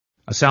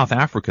A South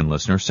African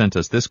listener sent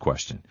us this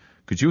question.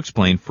 Could you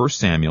explain 1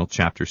 Samuel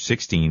chapter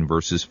 16,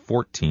 verses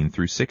 14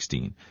 through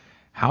 16?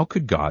 How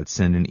could God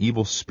send an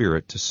evil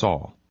spirit to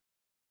Saul?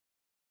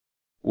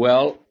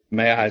 Well,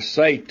 may I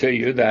say to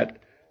you that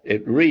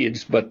it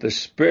reads, "But the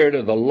Spirit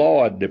of the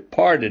Lord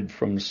departed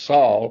from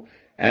Saul,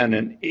 and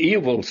an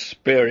evil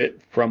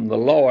spirit from the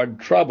Lord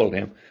troubled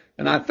him."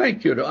 And I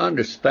think you to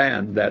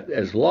understand that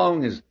as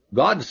long as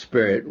God's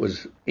Spirit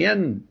was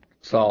in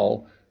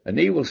Saul, an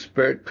evil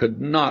spirit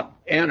could not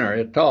enter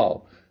at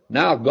all.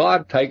 Now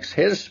God takes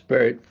his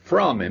spirit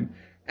from him,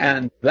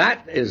 and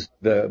that is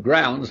the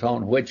grounds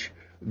on which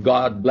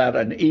God let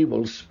an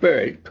evil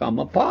spirit come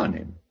upon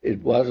him.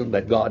 It wasn't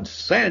that God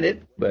sent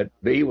it, but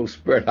the evil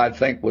spirit, I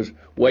think, was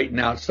waiting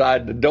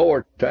outside the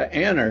door to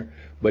enter,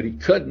 but he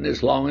couldn't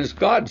as long as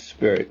God's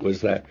Spirit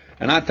was there.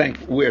 And I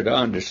think we're to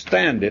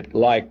understand it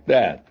like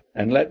that.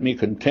 And let me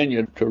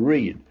continue to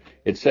read.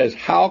 It says,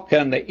 "How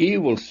can the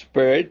evil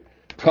spirit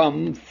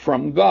come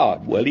from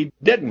God?" Well, he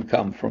didn't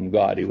come from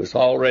God. He was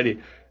already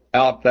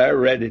out there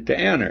ready to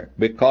enter,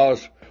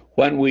 because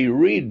when we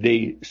read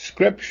the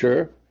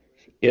Scripture,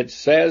 it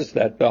says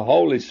that the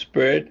Holy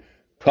Spirit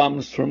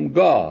comes from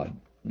God.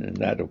 And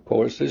that, of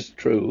course, is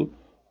true.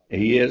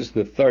 He is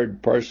the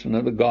third person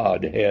of the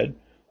Godhead.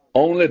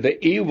 Only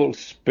the evil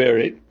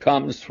spirit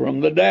comes from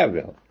the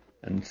devil.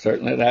 And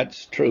certainly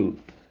that's true.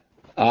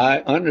 I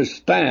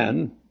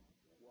understand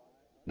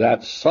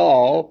that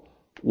Saul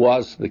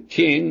was the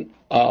king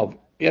of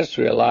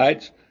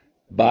Israelites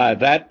by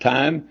that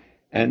time,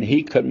 and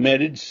he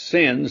committed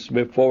sins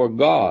before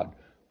God.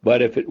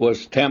 But if it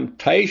was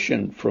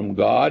temptation from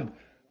God,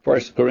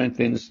 1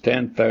 Corinthians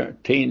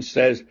 10:13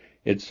 says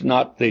it's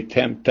not the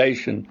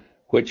temptation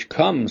which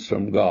comes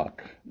from God.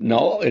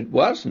 No, it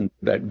wasn't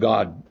that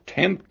God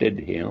tempted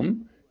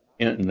him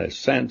in the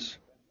sense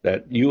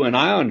that you and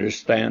I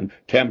understand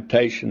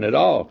temptation at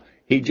all.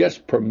 He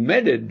just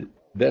permitted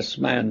this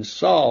man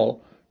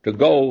Saul to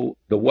go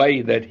the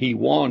way that he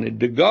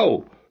wanted to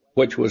go,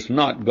 which was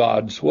not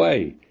God's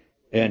way.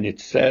 And it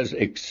says,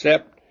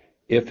 except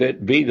if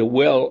it be the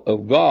will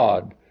of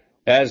God,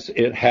 as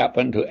it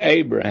happened to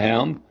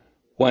Abraham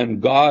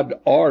when God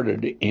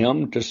ordered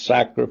him to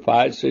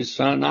sacrifice his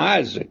son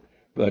Isaac.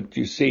 But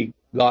you see,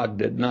 God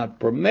did not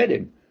permit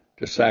him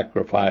to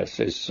sacrifice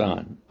his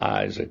son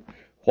Isaac.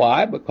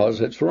 Why?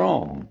 Because it's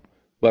wrong.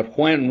 But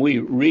when we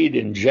read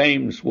in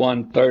James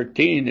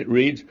 1:13, it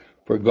reads,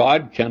 "For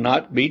God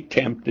cannot be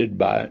tempted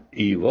by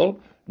evil,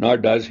 nor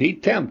does he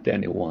tempt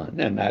anyone."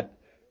 And that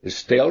is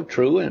still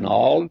true in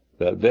all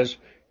this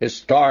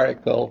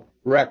historical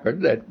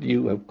record that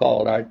you have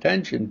called our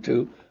attention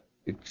to.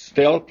 It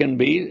still can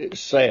be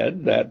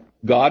said that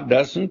God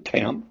doesn't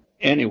tempt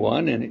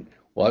anyone, and it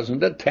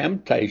wasn't a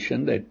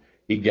temptation that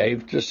he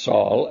gave to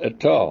Saul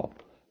at all.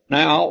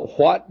 Now,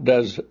 what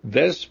does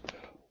this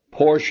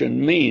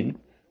portion mean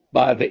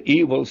by the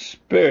evil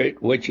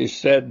spirit which is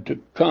said to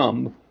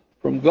come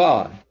from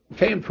God? It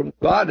came from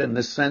God in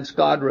the sense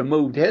God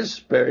removed his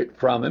spirit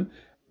from him.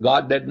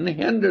 God didn't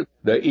hinder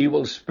the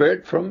evil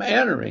spirit from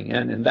entering,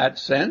 and in that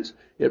sense,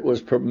 it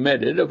was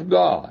permitted of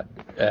God.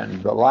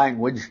 And the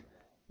language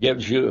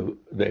gives you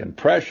the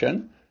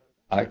impression,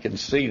 I can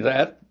see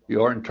that,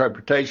 your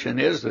interpretation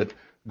is that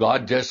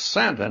God just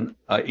sent an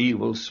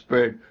evil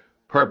spirit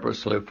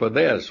purposely for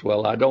this.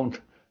 Well, I don't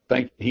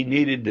think he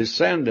needed to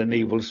send an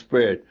evil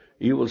spirit.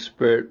 Evil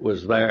spirit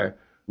was there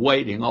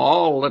waiting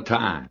all the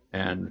time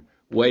and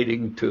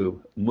waiting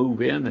to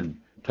move in and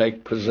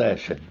take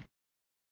possession.